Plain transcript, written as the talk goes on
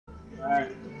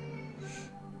Alright.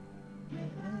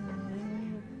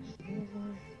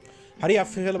 How do y'all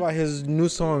feel about his new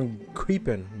song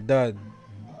 "Creepin'"? The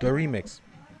remix.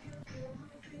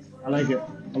 I like it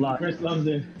a lot. Chris loves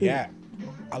it. Yeah,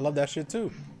 I love that shit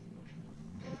too.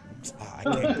 I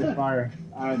can't. It's fire.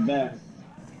 I bet.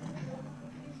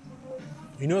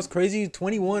 You know what's crazy?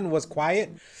 21 was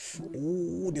quiet.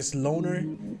 Ooh, this loner.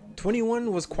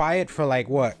 21 was quiet for like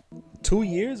what, 2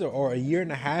 years or a year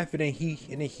and a half, and then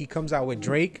he comes out with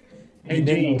Drake. And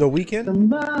then The Weeknd.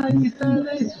 Somebody said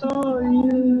they saw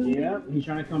you. Yeah, he's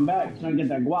trying to come back. He's trying to get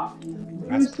that guap.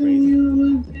 That's crazy.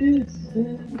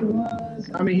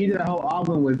 I mean, he did a whole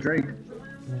album with Drake.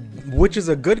 Which is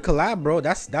a good collab, bro.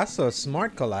 That's a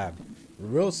smart collab.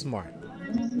 Real smart.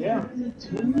 Yeah.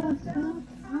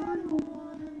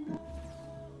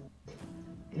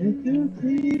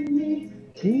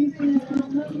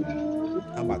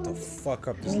 I'm about to fuck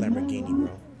up this Lamborghini,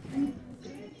 bro.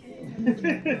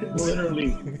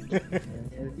 Literally.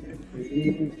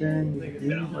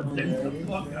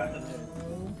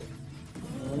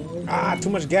 Ah, too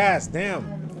much gas. Damn.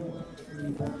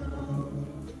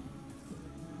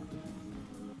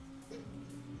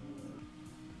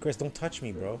 Chris, don't touch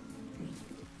me, bro.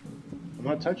 I'm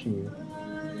not touching you.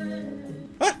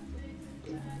 Ah!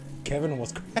 Kevin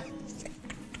was crashing.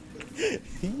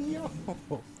 Yo.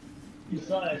 You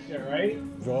saw that shit, right?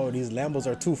 Bro, these Lambos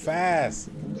are too fast.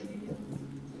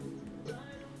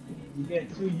 You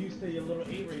get too used to your little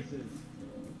A races.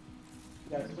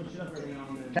 You gotta switch it up every now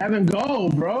and then. Kevin, go,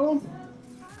 bro.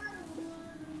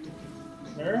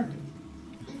 Sir?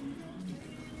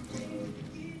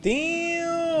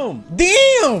 Damn!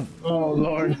 Damn! Oh,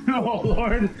 Lord. Oh,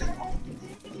 Lord.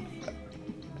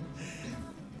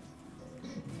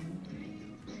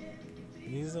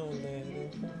 He's on that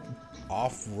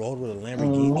off road with a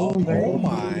Lamborghini. Oh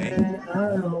my!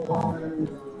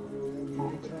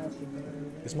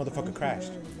 This motherfucker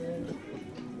crashed.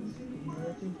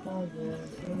 Go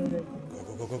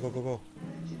go go go go go!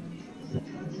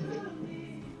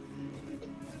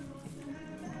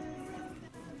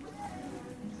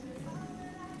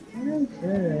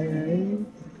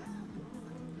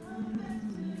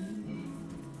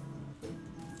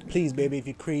 Please, baby, if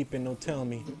you creeping, don't tell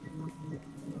me.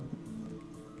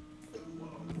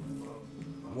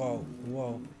 Whoa,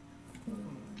 whoa.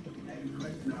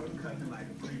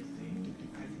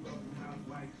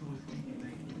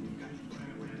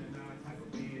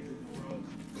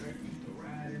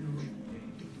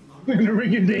 In the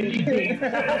ring ding.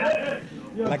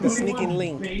 Like a sneaking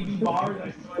link. Baby bars,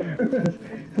 I swear.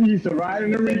 He used to ride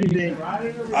in the ring ding.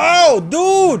 Oh,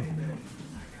 dude!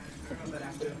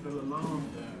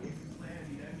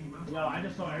 Yo, I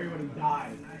just saw everybody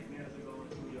die.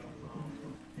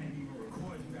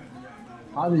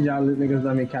 How did y'all niggas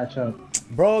let me catch up?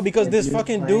 Bro, because this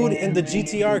fucking dude in the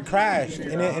GTR crashed,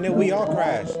 and then we all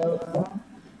crashed.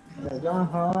 My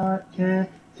heart can't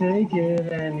take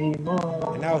it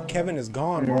anymore. And now Kevin is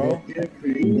gone, bro.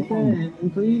 Please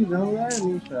don't let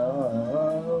me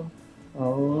show.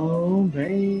 Oh,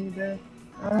 baby,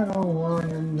 I don't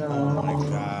wanna know. Oh my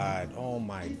god. Oh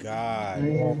my god.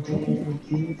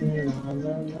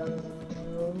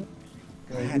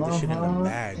 I had this shit in the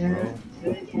bag, bro.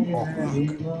 Oh,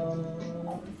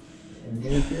 fuck. And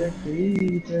if you're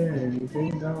creeping,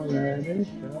 please don't let it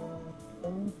show.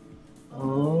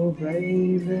 Oh,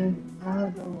 baby, I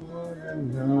don't wanna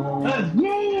know. Let's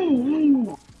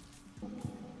go!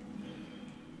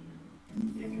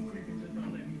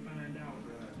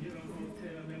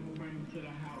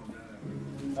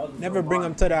 Never bring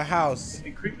him to the house.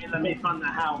 It creeped me, let me find the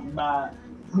house, but...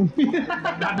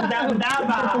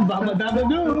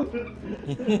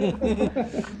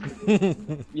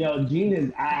 Yo, Gene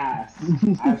is ass.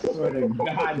 I swear to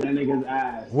God, that nigga's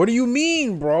ass. What do you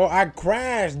mean, bro? I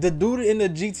crashed. The dude in the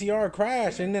GTR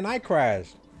crashed, and then I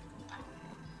crashed.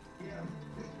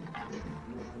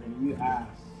 You ass.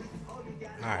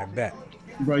 Alright, bet.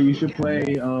 Bro, you should play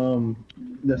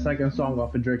the second song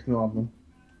off of Drake's new album.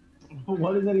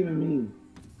 What does that even mean?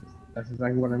 That's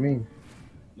exactly what I mean.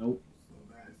 Nope.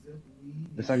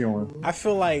 The second one. I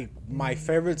feel like my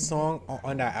favorite song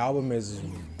on that album is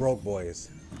Broke Boys.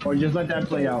 Or just let that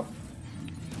play out.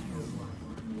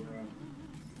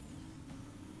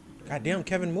 Goddamn,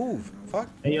 Kevin, move. Fuck.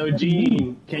 Hey, yo,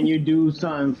 Gene, can you do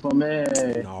something for me?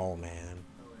 No, man.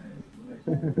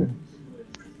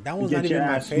 That one's Get not even your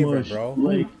my ass favorite, smushed bro.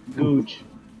 like Gooch.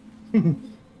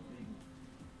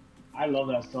 I love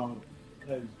that song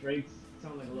because Drake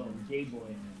sounds like a little gay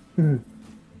boy.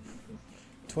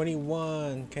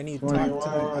 21, can you talk to the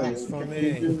house for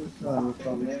me? Oh.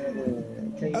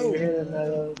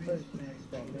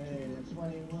 Man,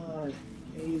 21.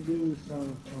 Can you do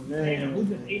something for Damn, who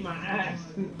me? just ate my ass?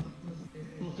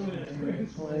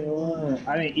 21.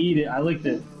 I didn't eat it. I licked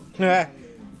it.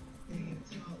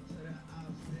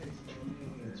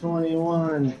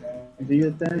 21. Do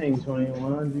your thing,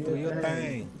 21. Do your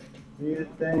thing. Do your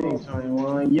thing,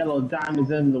 21. Yellow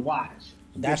diamonds in the watch.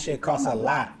 That shit costs a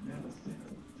lot.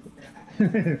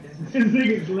 This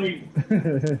nigga's late.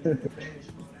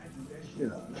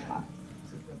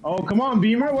 Oh, come on,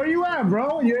 Beamer. Where you at,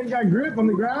 bro? You ain't got grip on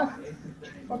the grass?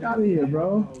 Fuck out of here,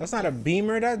 bro. That's not a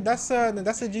Beamer. That's a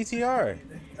GTR.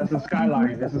 That's a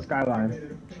Skyline. That's a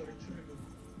Skyline.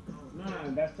 Nah,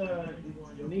 that's a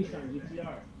Nissan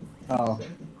GTR. Oh,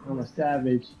 I'm a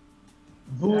savage.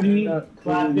 Booty,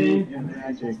 clapping. And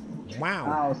magic.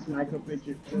 Wow. I'll smack up at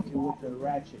your cooking with the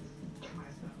ratchet.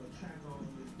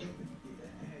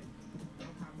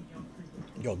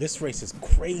 Yo, this race is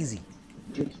crazy.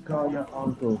 Bitch, call your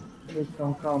uncle. Bitch,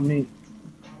 don't call me.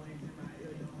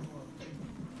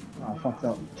 Oh, I fucked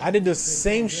up. I did the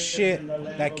same shit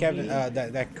that Kevin,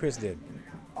 that Chris did.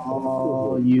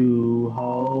 All you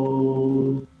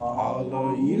hoes. All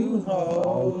of you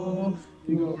hoes.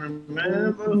 You gonna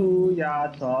remember who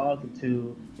y'all talking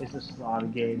to. It's a slaughter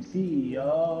game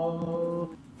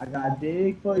CEO. I got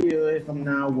dick for you if I'm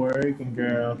not working,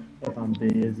 girl. If I'm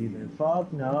busy, then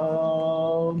fuck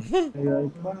no.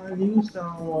 I'll find you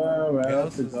somewhere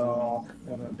else to go.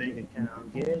 If my bank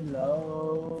account get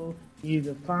low,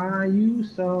 either find you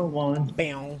someone.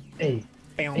 Bam. Hey,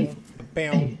 Bam.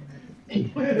 Bam. I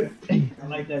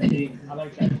like that beat. I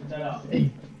like that. Put that out.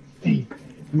 hey,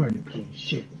 murder king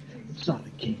shit. Slaughter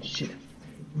king shit.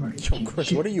 Yo,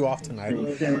 Chris, what are you off tonight?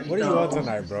 What are you on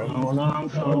tonight, bro?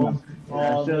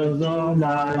 All those all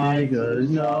my niggas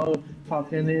know.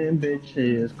 Fucking in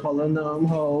bitches, calling them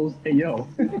hoes. Hey, yo.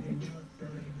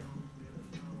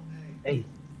 Hey.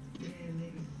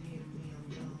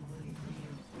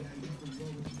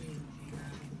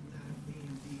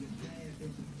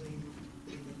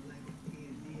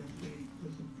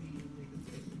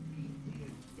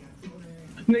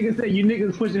 Nigga said you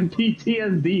niggas pushing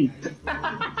PTSD.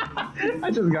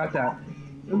 I just got that.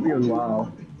 This nigga's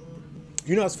wild.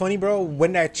 You know what's funny, bro?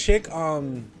 When that chick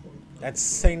that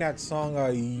sang that song,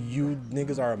 "You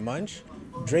Niggas Are a Munch,"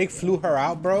 Drake flew her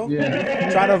out, bro. Yeah.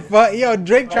 Try to fuck, yo.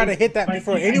 Drake tried to hit that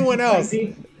before anyone else.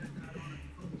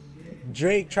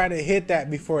 Drake tried to hit that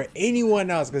before anyone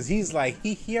else because he's like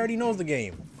he already knows the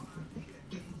game.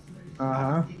 Uh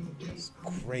huh. It's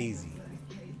crazy.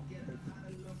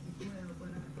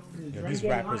 Yo, these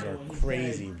rappers are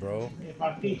crazy, bro. If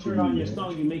I featured on your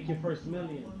song, you make your first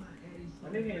million. I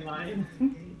think ain't lying.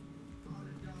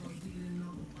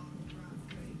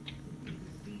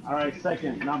 All right,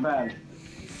 second, not bad.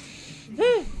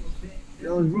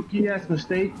 Yo, rookie ass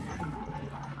mistake.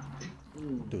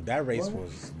 Dude, that race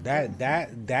was that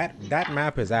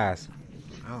map is ass.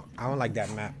 I don't like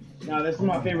that map. Now, this is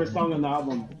my favorite song on the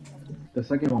album. The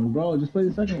second one, bro. Just play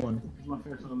the second one. This is my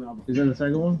favorite song on the album. Is that the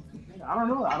second one? I don't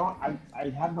know. I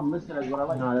have them listed as what I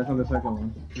like. No, that's not the second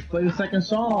one. Just play the second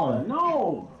song.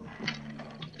 No.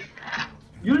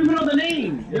 You don't even know the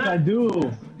name. Yes, I do.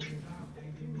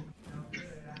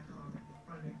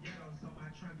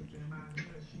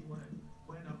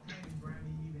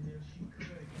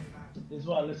 This is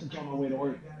what I listen to on my way to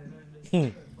work.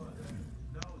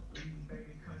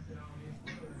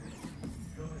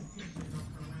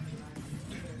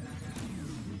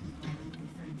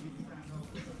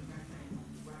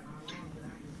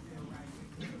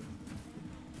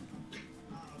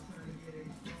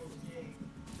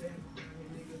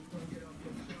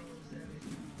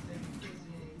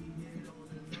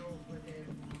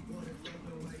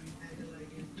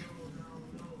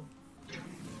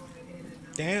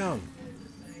 Damn.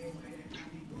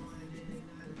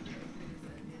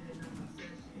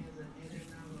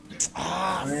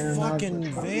 Ah, fucking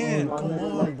Van. Come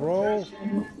on, bro.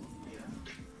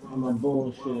 I'm a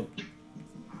bullshit.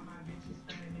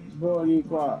 Bro, you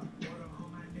quiet.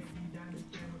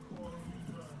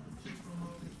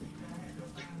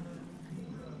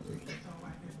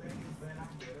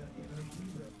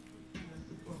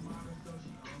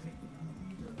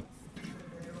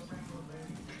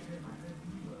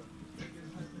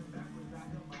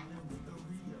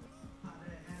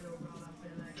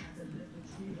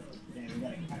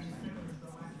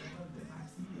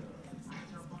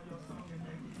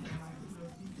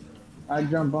 I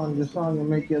jump on your song and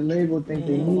make your label think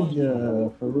they need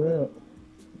you, for real.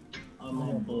 I'm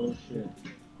that bullshit.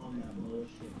 I'm that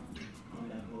bullshit. I'm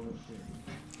that bullshit.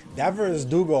 That verse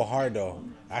do go hard though.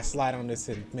 I slide on this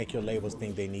and make your labels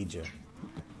think they need you.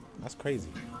 That's crazy.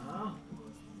 I'm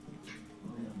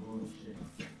that bullshit.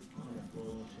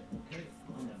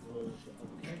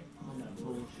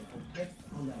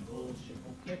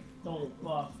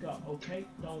 okay?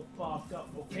 Don't fuck up,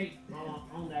 okay?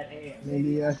 On that ass.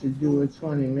 Maybe I should do a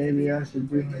 20. Maybe I should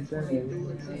do a 10.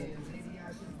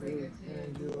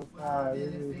 Do a 5.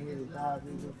 Maybe do a 5.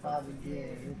 Do a 5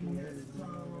 again. If you hit it,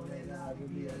 you'll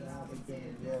be alive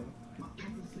again. Yeah.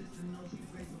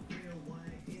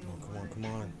 Come on, come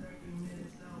on.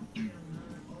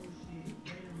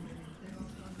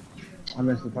 I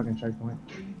missed the fucking checkpoint.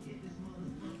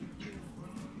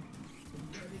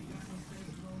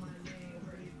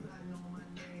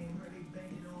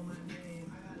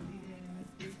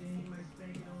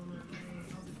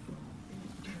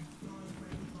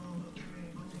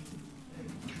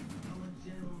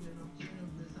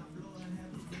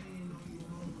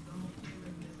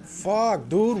 Fuck,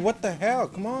 dude, what the hell?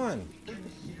 Come on.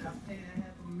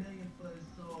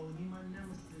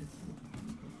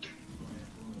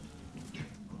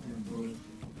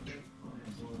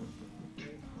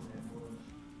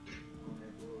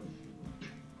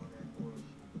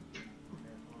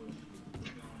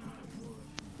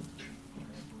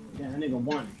 Yeah, that nigga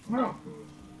won.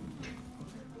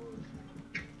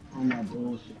 On that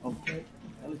bullshit. Okay.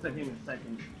 At least I came in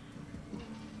second.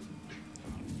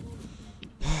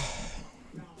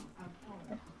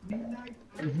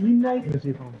 It's midnight. Let's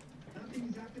see phone.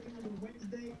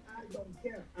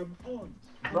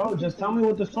 Bro, just tell me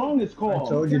what the song is I called.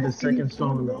 told you the second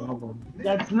song of the album.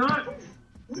 That's not.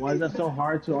 Why is that so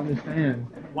hard to understand?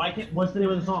 Why can't? What's the name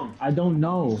of the song? I don't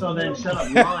know. So then shut up.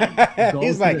 You're lying.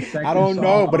 He's to like, the second I don't know,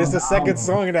 song but it's of the the second album.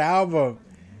 song of the album.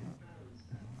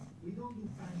 We don't do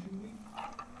Fashion Week.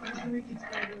 Fashion Week is for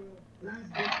the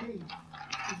last decade.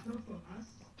 It's not for us.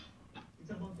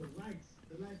 It's about the lights.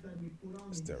 The lights that we put on.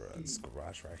 It's in the the city.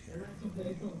 garage right The here. lights of the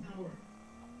Eiffel Tower.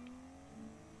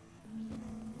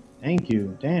 Thank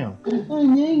you. Damn.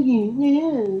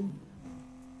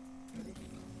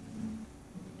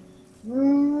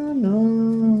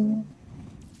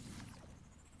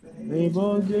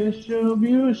 Label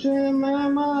distribution,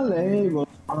 my label.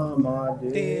 My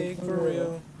Dig for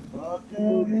real.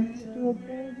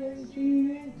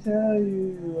 She tell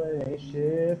you it ain't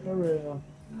shit for real.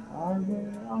 I'm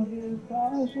out here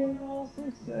flashing all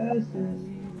success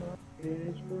and my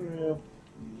bitch for real.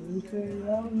 You say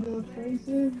on your face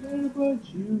is there, but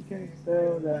you can't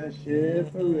sell that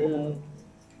shit for real.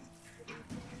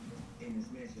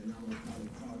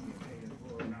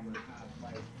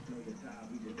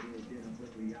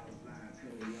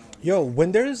 Yo,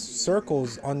 when there's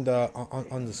circles on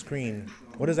the screen,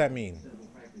 what does that mean?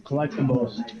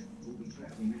 Collectibles.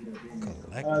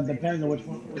 Collect? Depending on which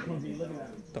ones are you looking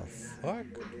at. The fuck?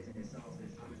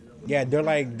 Yeah,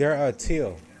 they're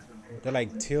teal. They're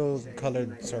like teal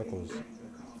colored circles.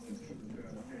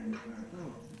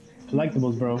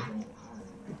 Collectibles, bro.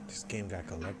 This game got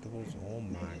collectibles. Oh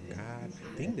my god.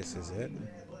 I think this is it.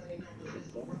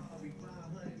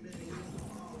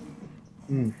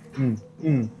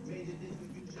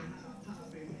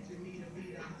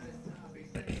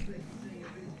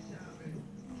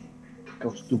 Go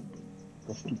stupid.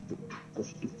 Go stupid. Go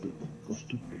stupid. Go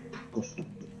stupid. Go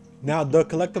stupid. Now the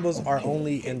collectibles are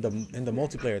only in the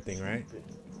multiplayer thing, right?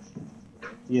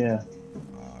 Yeah.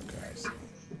 Oh, okay,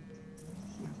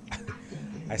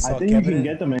 I saw I think Kevin you can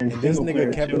get them in and this single nigga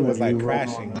player Kevin too, was if like you roll on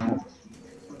crashing. that.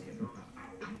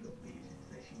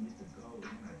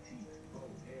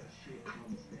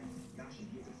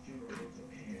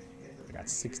 I got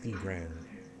 60 grand.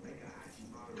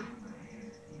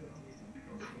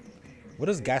 What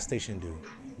does gas station do?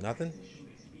 Nothing?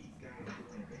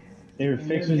 It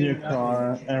fixes your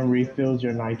car and refills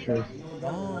your nitrous.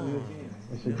 Oh.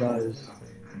 Yes, it does.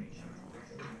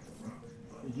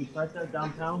 Did you start that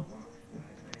downtown?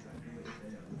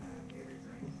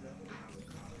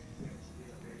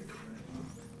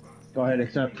 Go ahead,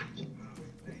 accept.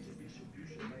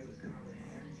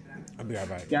 I'll be right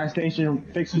back. Gas station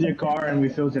fixes your car and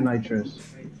refills your nitrous.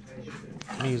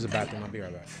 Let me use the bathroom. I'll be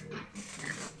right back.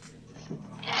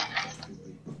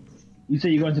 You say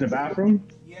you going to the bathroom?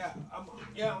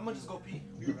 Yeah, I'm gonna just go pee.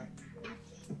 I'll be right back.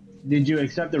 Did you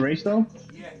accept the race though?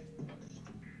 Yeah.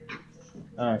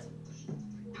 Alright.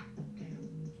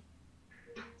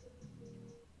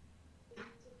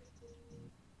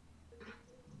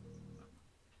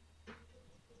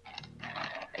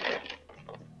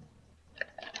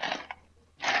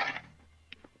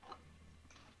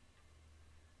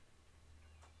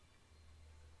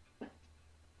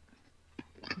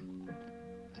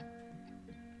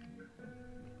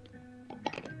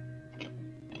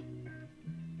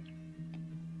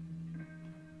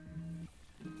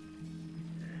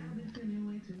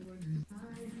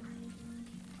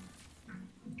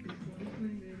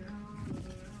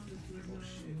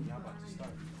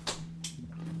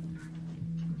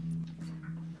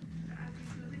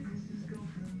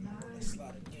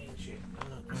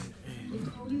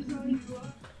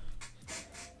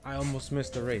 I almost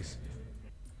missed the race.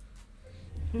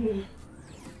 You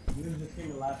just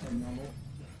came to last time normal.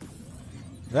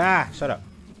 Ah, shut up.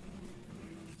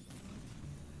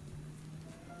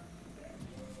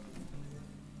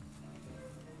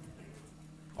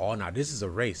 Oh, now this is a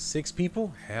race. 6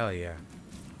 people? Hell yeah.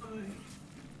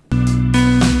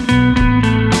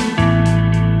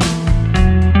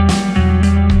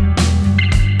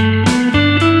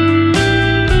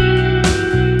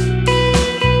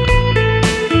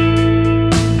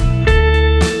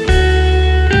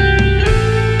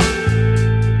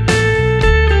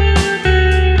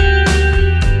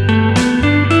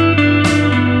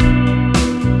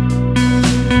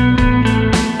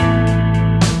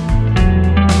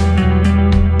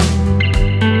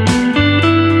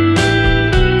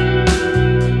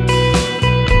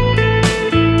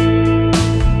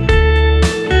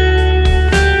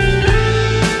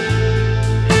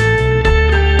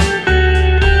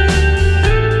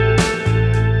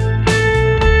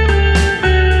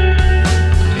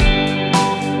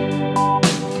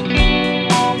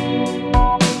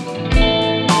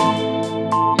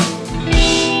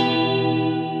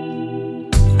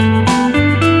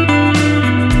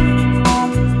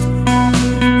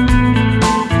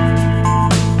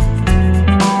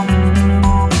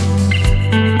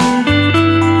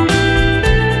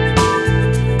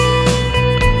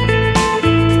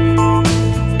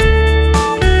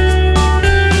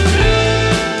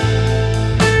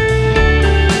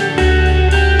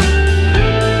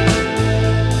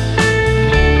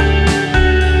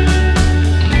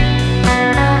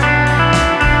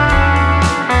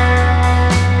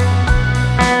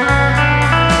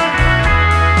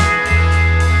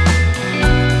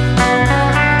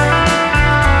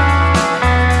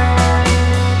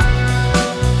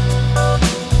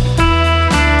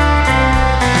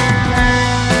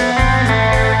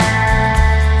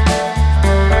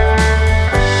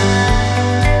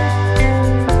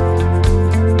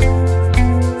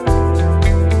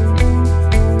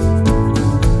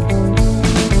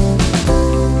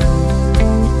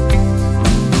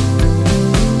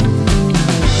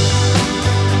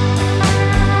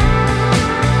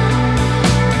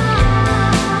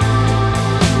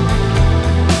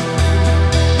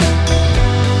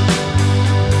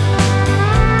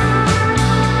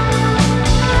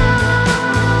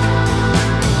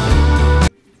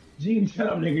 Gene, shut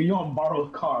up, nigga. You on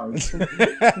borrowed cars. You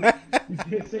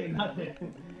can't say nothing.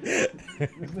 This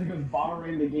nigga's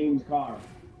borrowing the game's car.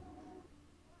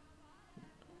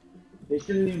 They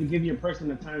shouldn't even give your person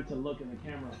the time to look in the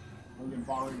camera when you're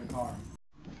borrowing the car.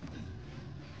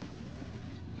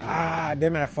 Ah,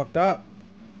 damn it, I fucked up.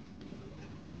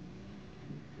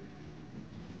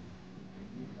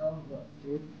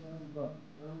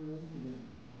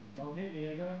 Don't hit me,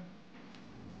 nigga.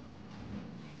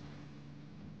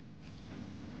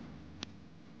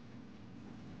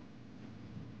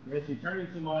 Chris, you're turning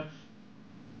too much.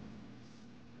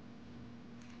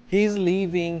 He's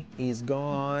leaving. He's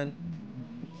gone.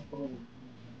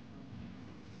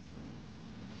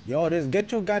 Yo, just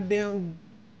get your goddamn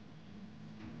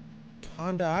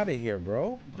Honda out of here,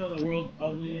 bro. You know the world's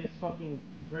ugliest fucking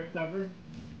drift ever?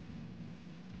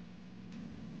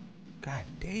 God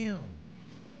damn.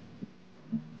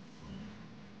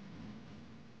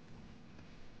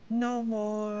 No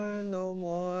more, no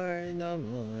more, no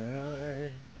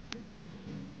more.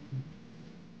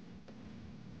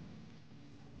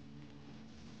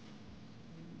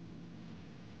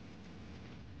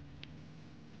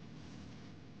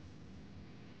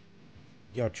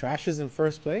 Yo, Trash is in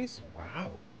first place?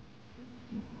 Wow.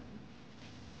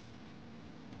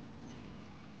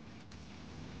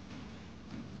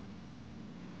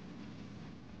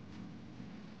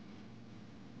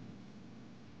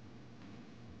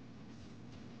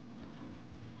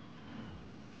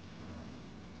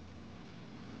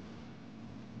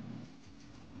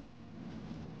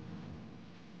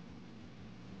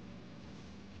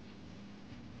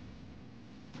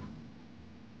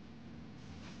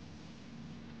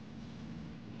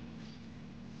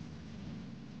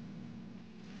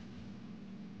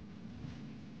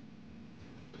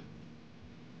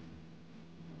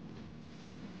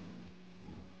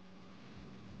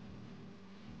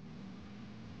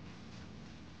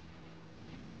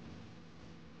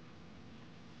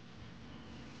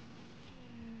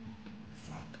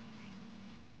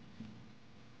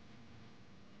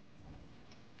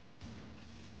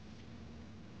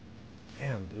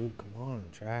 Damn, dude, come on,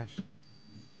 Trash.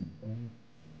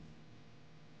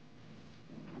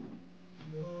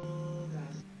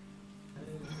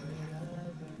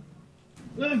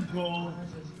 Let's go.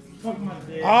 Fuck my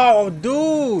dick. Oh,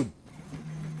 dude.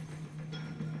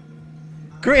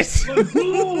 Chris. Yo,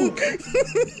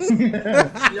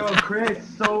 Chris,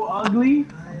 so ugly.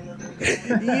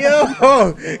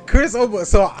 Yo, Chris.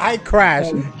 So I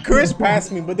crashed. Chris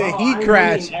passed me, but then he I'm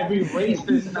crashed. winning every race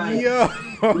this night. Yo.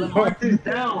 Mark this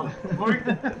down. Mark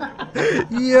this.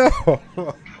 Yo.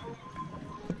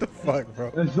 What the fuck,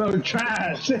 bro? That's so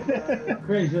trash.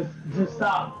 Chris, just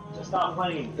stop. Just stop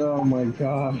playing. Oh my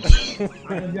gosh. I'm just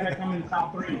gonna come in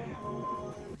top 3.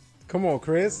 Come on,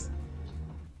 Chris.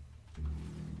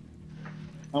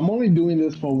 I'm only doing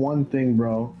this for one thing,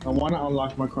 bro. I want to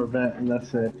unlock my Corvette, and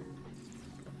that's it.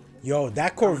 Yo,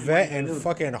 that Corvette and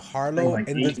fucking Harlow Like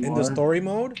in 8 the more. story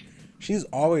mode, she's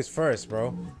always first,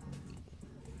 bro.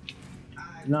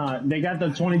 Nah, they got the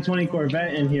 2020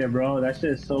 Corvette in here, bro. That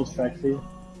shit is so sexy.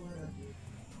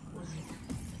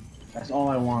 That's all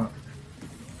I want.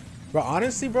 Bro,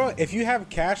 honestly, bro, if you have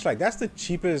cash, like that's the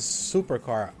cheapest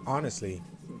supercar, honestly.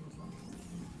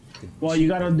 Well, you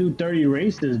gotta do 30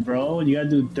 races, bro. You gotta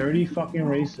do 30 fucking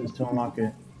races to unlock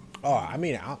it. Oh, I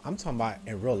mean, I'm talking about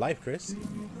in real life, Chris.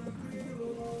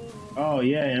 Oh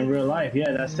yeah, in real life,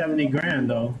 yeah, that's 70 grand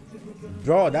though.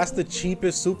 Bro, that's the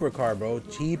cheapest supercar, bro.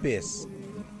 Cheapest.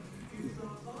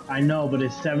 I know, but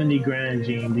it's 70 grand,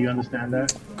 Gene. Do you understand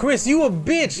that? Chris, you a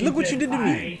bitch. Look what you did to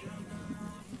me.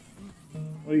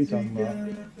 What are you talking about?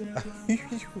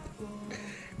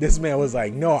 This man was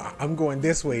like, no, I'm going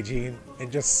this way, Gene.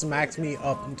 And just smacks me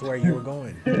up into where you were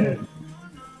going.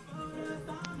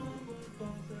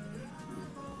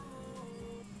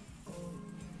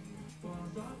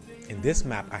 In this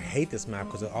map, I hate this map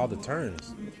because of all the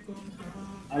turns.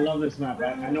 I love this map.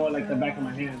 I know it like the back of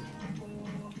my hand.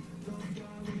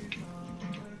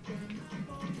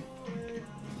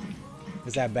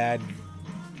 Is that Bad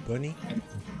Bunny?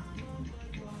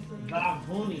 Bad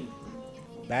Bunny.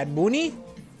 Bad Bunny?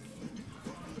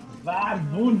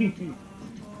 Bad Bunny.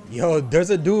 Yo, there's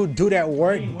a dude at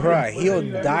work, bruh. He'll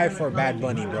die for Bad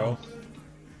Bunny, bro.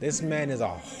 This man is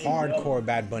a hardcore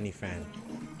Bad Bunny fan.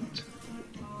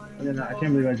 I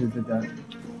can't believe I just did that.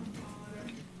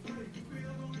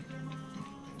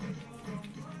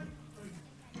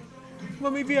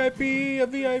 Mommy VIP, a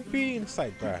VIP. And it's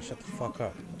like, bruh, shut the fuck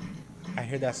up. I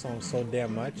hear that song so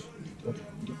damn much.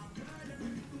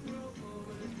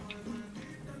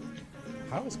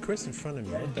 How is Chris in front of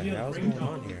me? What the hell's going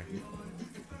on here?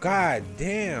 God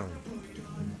damn.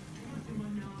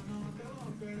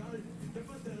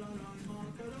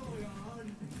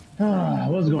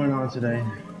 What's going on today?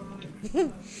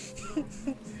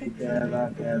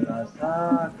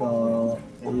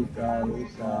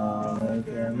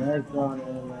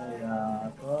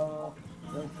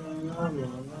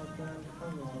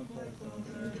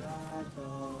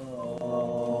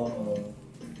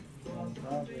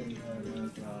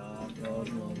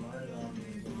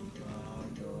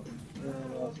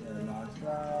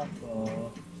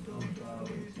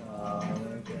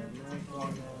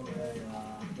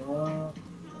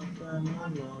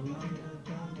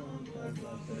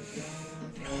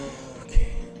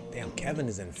 Okay. Damn, Kevin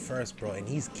is in first, bro, and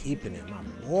he's keeping it, my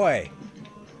boy.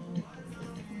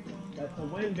 That's a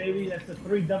win, baby. That's a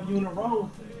 3W in a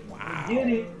row. Wow. Let's get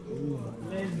it.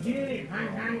 Let's get it.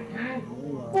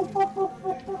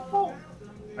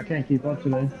 I can't keep up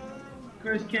today.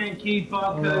 Chris can't keep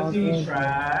up because he's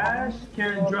trash.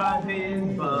 Can't drive his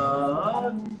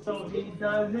bus, so he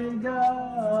doesn't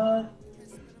got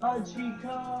a cheat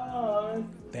card.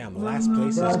 Damn, last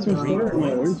place Bro, is that's for 3 story mode. What are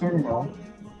you points. talking about?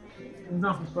 It's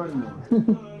not for starting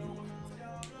mode.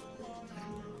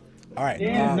 All right.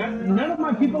 Yeah, none of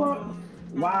my people are.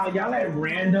 Wow, y'all at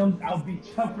randoms. I'll beat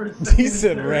you for the He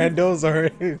said randos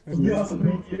already.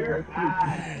 You're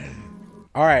ass.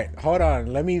 All right, hold on.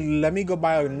 Let me go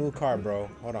buy a new car, bro.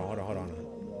 Hold on.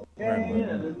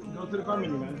 Yeah. Let's go to the car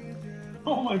menu, man.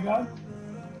 Oh my god.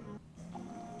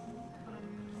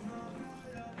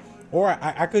 Or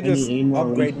I could just Any more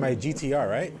upgrade races? my GTR,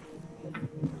 right?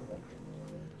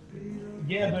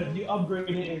 Yeah, but if you upgrade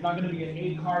it, it's not gonna be an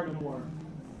 8 car anymore.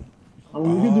 I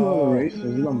mean, we can do all the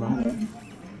races. It don't matter.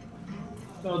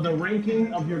 So the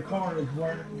ranking of your car is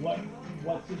what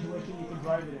situation you can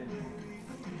drive it in.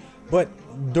 But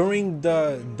during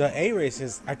the A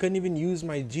races, I couldn't even use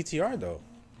my GTR though.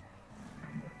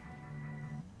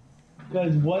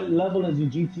 Because what level is your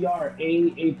GTR?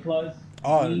 A plus,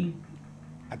 Oh. B?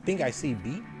 I think I see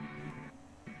B.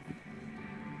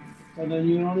 So then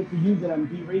you don't need to use it on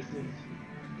B races.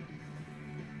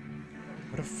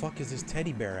 Where the fuck is this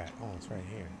teddy bear at? Oh, it's right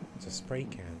here. It's a spray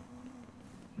can.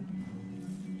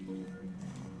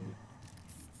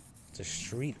 It's a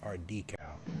street art decal.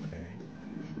 Okay.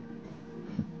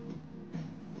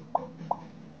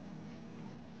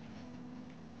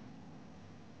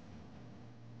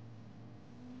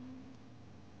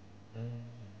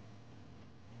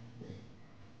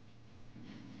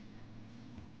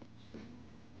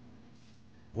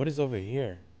 What is over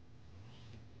here?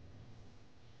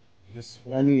 This I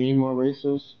one. need any more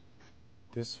racers.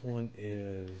 This one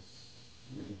is.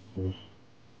 It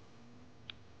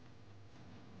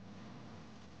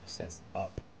says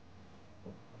up.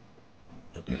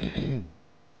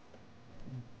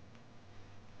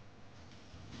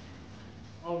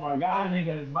 Oh my god,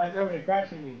 nigga, his bike's already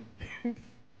crashing me.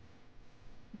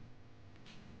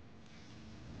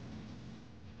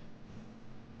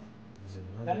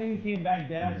 That nigga came back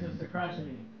dead just to crush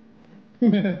me.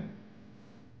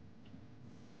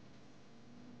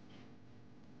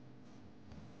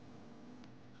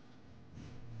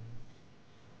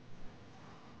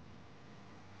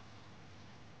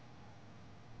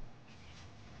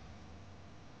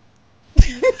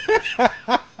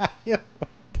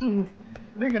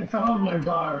 Nigga told my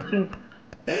car.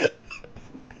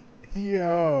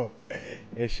 Yo,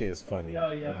 this shit is funny. Yo,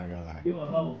 yeah. I'm not gonna lie. You a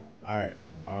hoe. All right.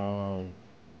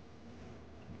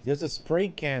 There's a spray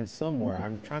can somewhere.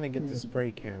 I'm trying to get the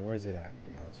spray can. Where's it at?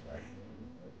 Oh, that's right.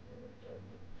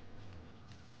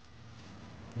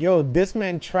 Yo, this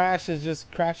man trash is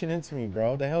just crashing into me,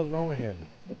 bro. The hell's wrong with him?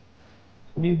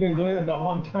 He's been doing it the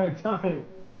whole entire time.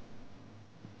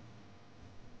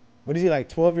 What is he, like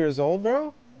 12 years old,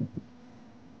 bro?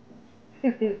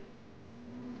 Shit is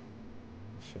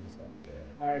up there.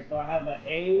 Alright, so I have an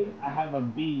A, I have a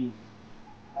B.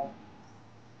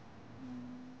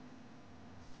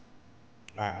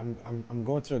 Alright, I'm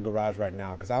going to the garage right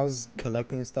now because I was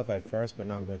collecting stuff at first, but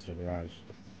now I'm going to the garage.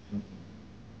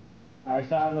 Alright,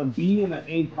 so I have a B and an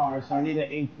A car, so I need an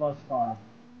A plus car.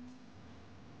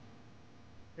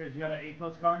 Here, you got an A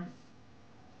plus car?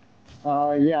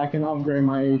 Yeah, I can upgrade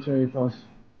my A to A plus.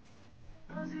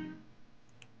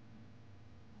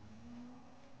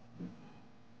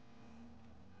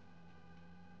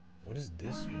 What is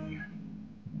this one?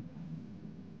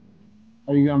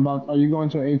 Are you going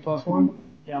to A plus one?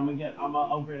 Yeah, I'm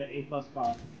gonna upgrade an A plus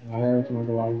car. I have to make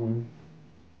a lot of money.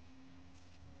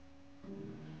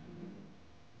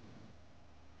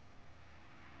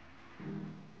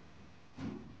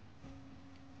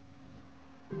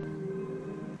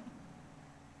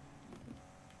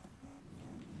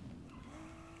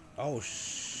 Oh,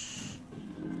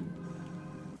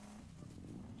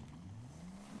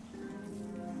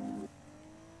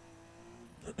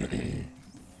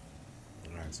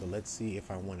 Alright, so let's see if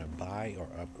I want to buy or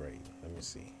upgrade. Let me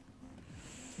see.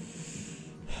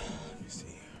 Let me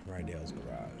see. Rydell's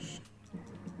garage.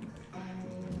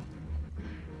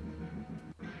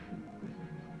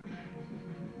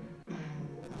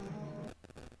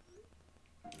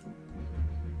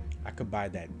 I could buy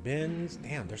that Benz.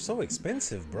 Damn, they're so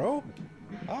expensive, bro.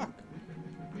 Fuck.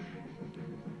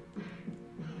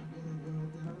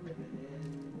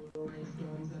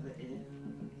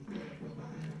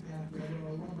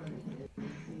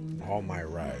 All my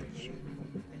rides.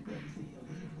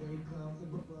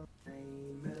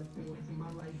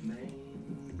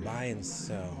 Buy and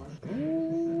sell.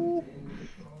 Ooh.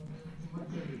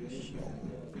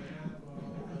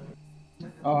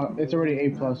 It's already A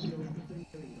plus.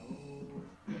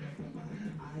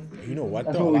 You know what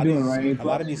That's though? what we're doing, right? A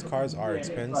lot of these cars are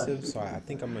expensive, so I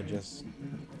think I'm gonna just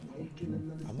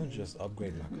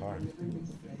upgrade my car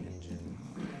engine.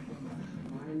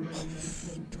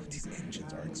 Dude, these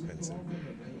engines are expensive.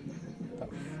 The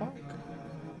fuck?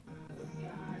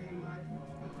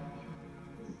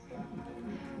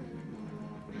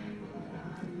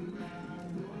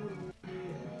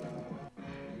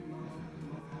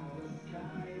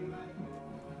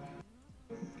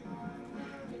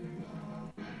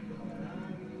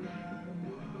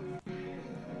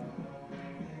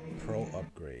 Pro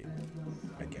upgrade,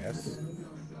 I guess.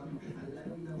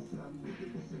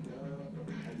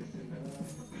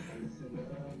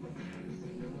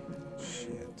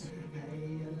 Shit.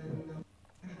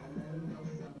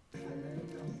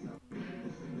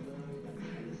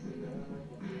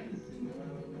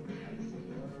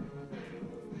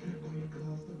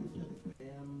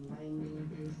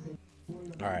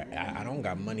 All right, I don't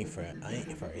got money for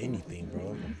anything,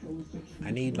 bro.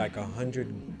 I need like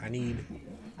 100. I need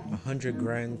 100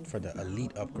 grand for the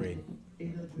elite upgrade.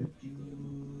 Elite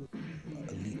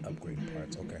upgrade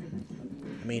parts. Okay.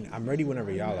 I mean, I'm ready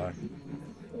whenever y'all are.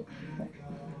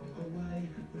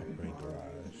 Upgrade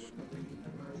garage.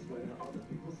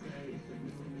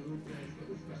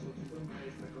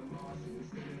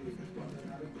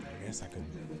 I guess I could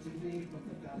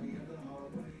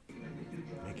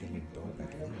make it look dope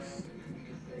at least.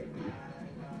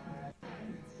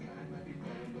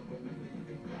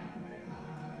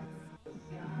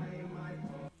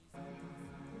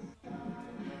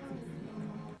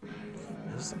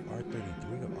 Is it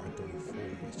R33 or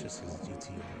R34? It's just his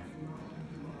GTR.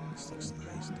 This looks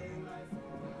nice, dude.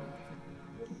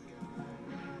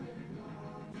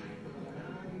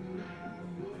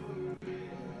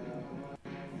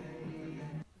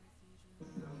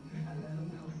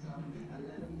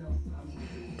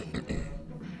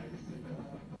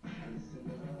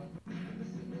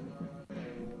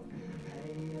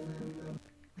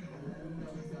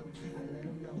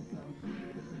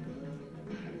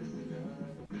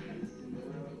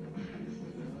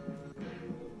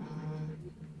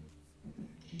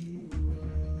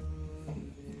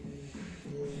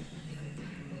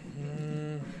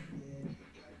 Mm,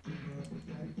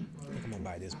 I think I'm gonna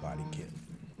buy this body kit.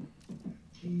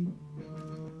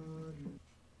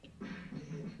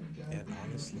 And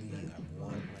honestly, I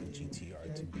want my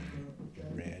GTR to be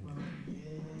red.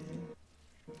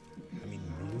 I mean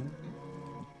blue.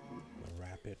 I'm gonna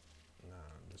wrap it. Nah,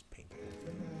 just paint the whole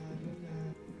thing.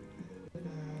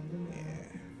 Yeah.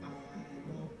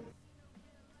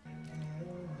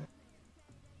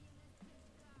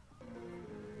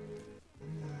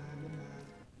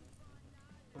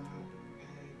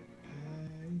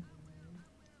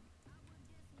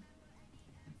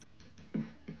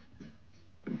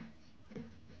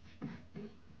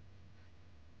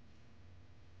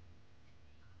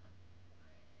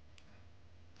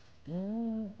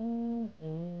 Mm, mm,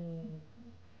 mm,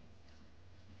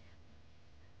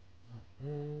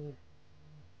 mm,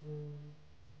 mm.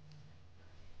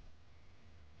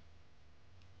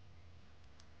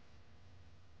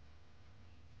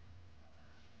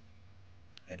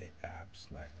 Edit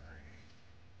apps library.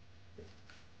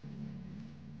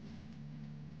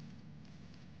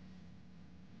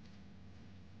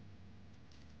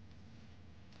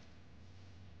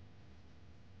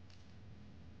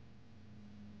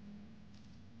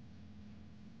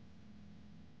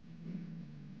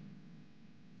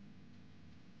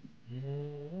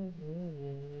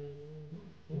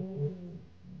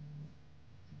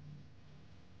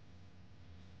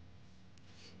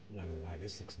 I'm not gonna lie,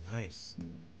 this looks nice.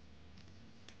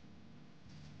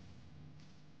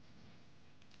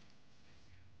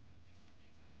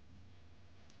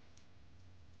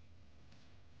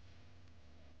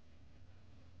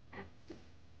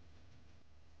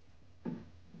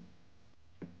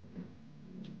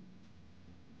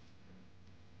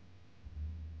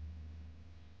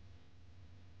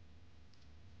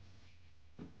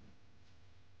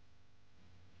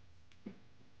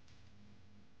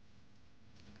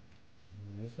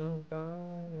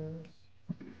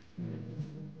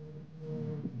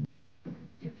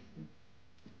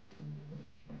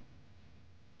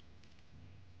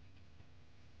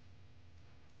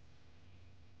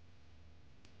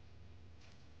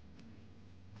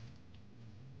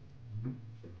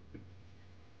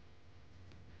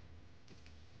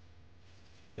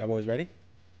 Y'all boys ready?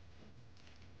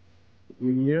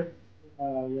 You here? Yeah,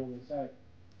 on the side.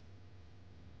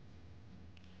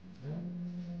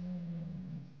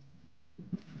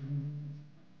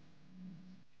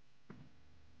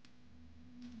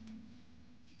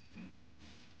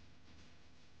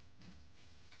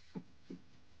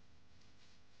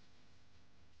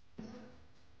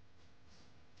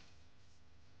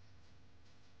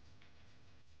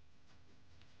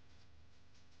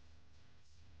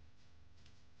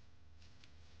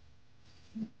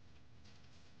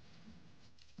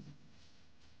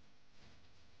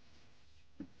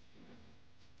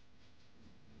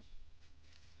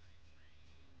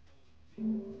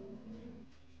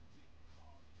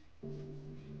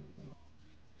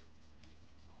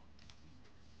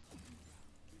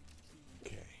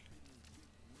 Okay.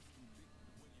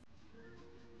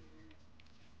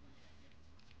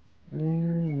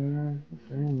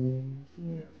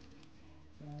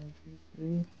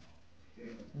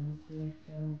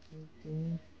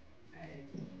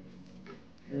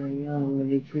 Young,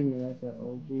 they treat me like an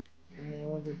OG. And they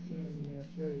want to see me, I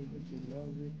swear, but you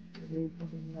love it. They put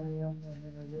the money on my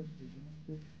head, I guess you want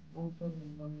to. Don't put the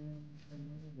money on my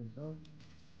head, it's over.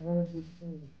 I want to be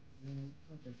free, man.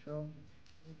 I'm control.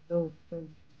 I'm so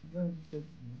fake. Very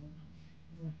fake, man.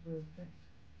 I'm so fake.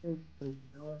 Fake, fake,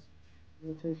 dog.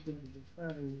 You take shit to the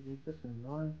party, you're just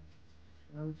annoying.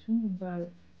 I'm too bad.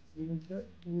 You got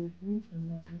you sleep and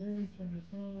my name trying to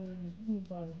call and you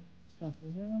about it.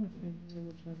 Something else you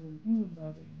were trying to do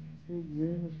about it. Big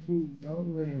real street, no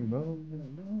rainbow,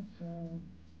 no sound.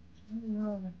 You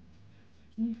know,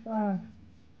 G5,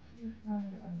 G5, I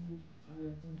need fire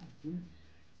in the streets.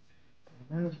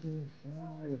 That's the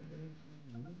sound like a face.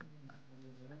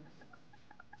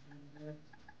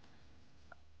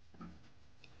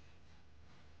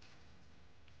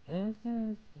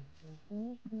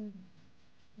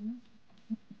 It's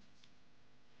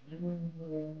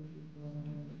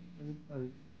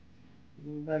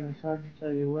hard to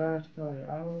tell you where I started.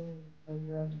 I don't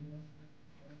know.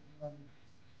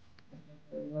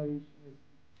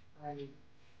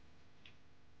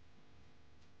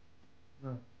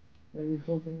 Maybe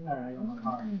something. Alright, I got my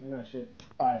car. I got shit.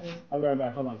 Alright, I'll be right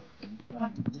back. Hold on.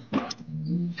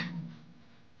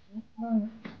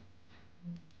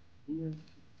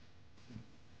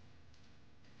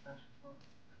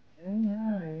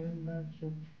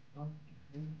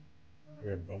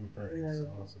 Rear bumper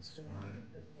exhaust is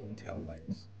fine. Tail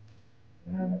lights.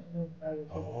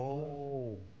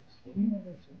 Oh.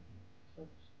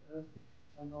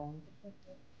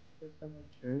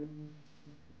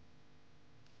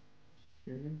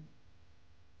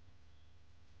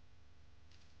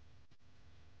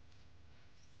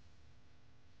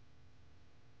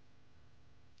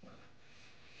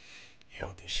 Yo,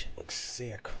 this shit looks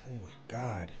sick. Oh my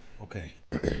god. Okay.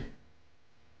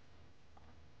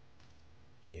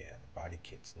 Yeah, the body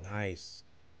kit's nice.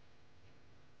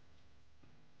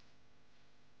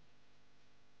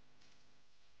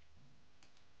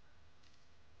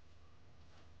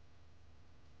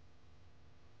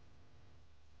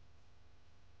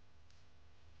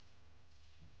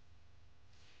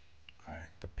 Alright,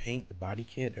 the paint, the body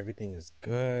kit, everything is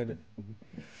good.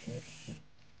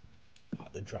 Oh,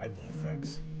 the driving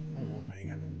effects. I don't know if I ain't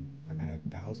got no. I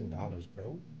got $1,000,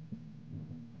 bro.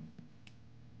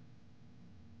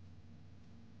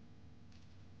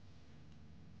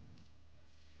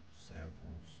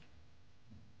 Samples.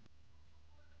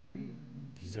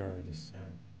 These are the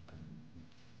samples.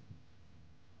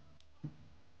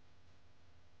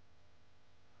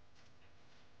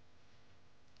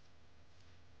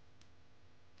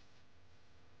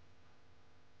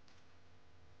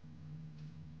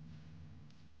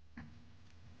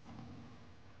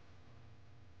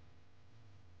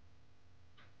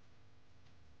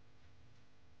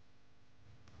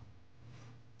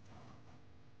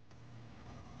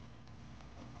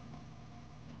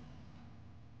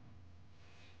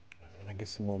 When I get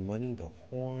some more money, the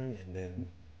horn, and then,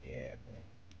 yeah,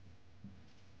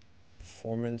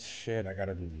 performance shit I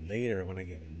gotta do later when I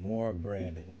get more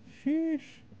bread. Sheesh,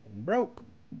 I'm broke.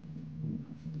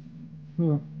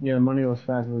 Yeah, money was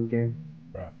fast in this game.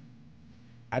 Bruh.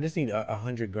 I just need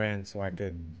 100 grand so I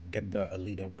could get the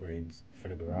elite upgrades for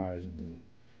the garage, and then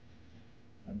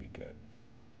I'd be good.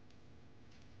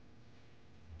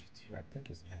 I think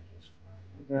his head was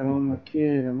fine. Got on my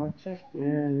kid and my check.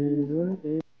 Yeah, it is what it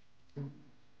is.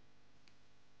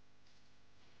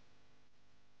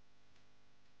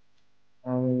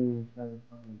 Always gotta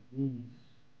find peace.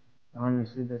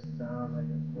 Honestly, this sound like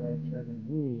a scratch of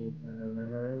me.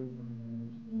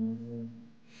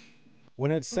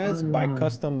 When it says by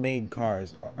custom made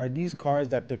cars, are these cars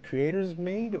that the creators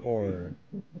made, or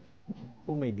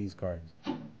who made these cars?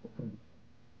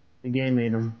 The game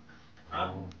made them.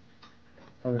 Oh.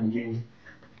 Other than Gene.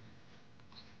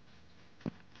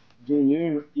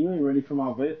 Gene, you ain't ready for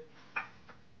my bit.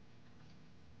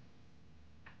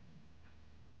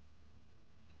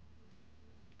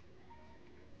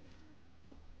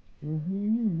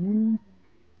 Mm-hmm.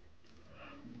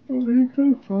 Oh, you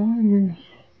can find me.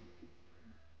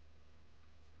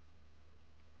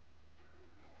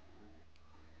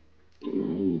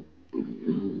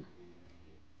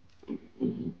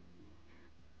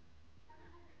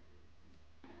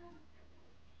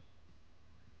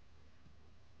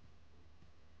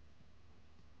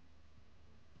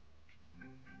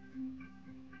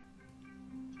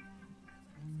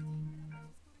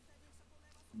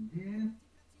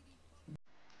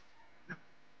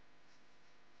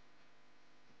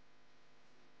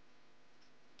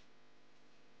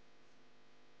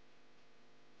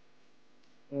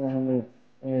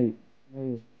 Hey, hey,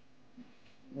 hey.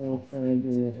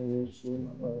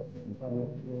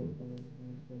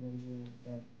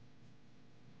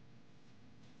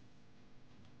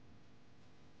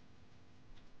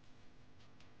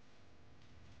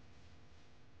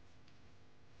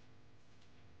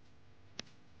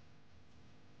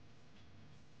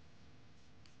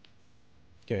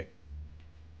 Okay.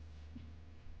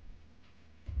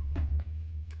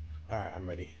 All right, I'm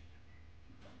ready.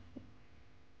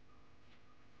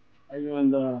 Are you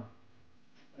in the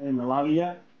lobby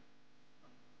yet?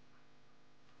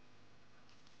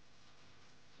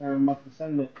 Sorry, I'm about to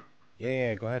send it.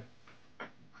 Yeah, go ahead.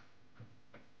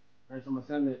 Alright, so I'm gonna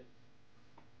send it.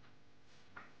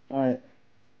 Alright.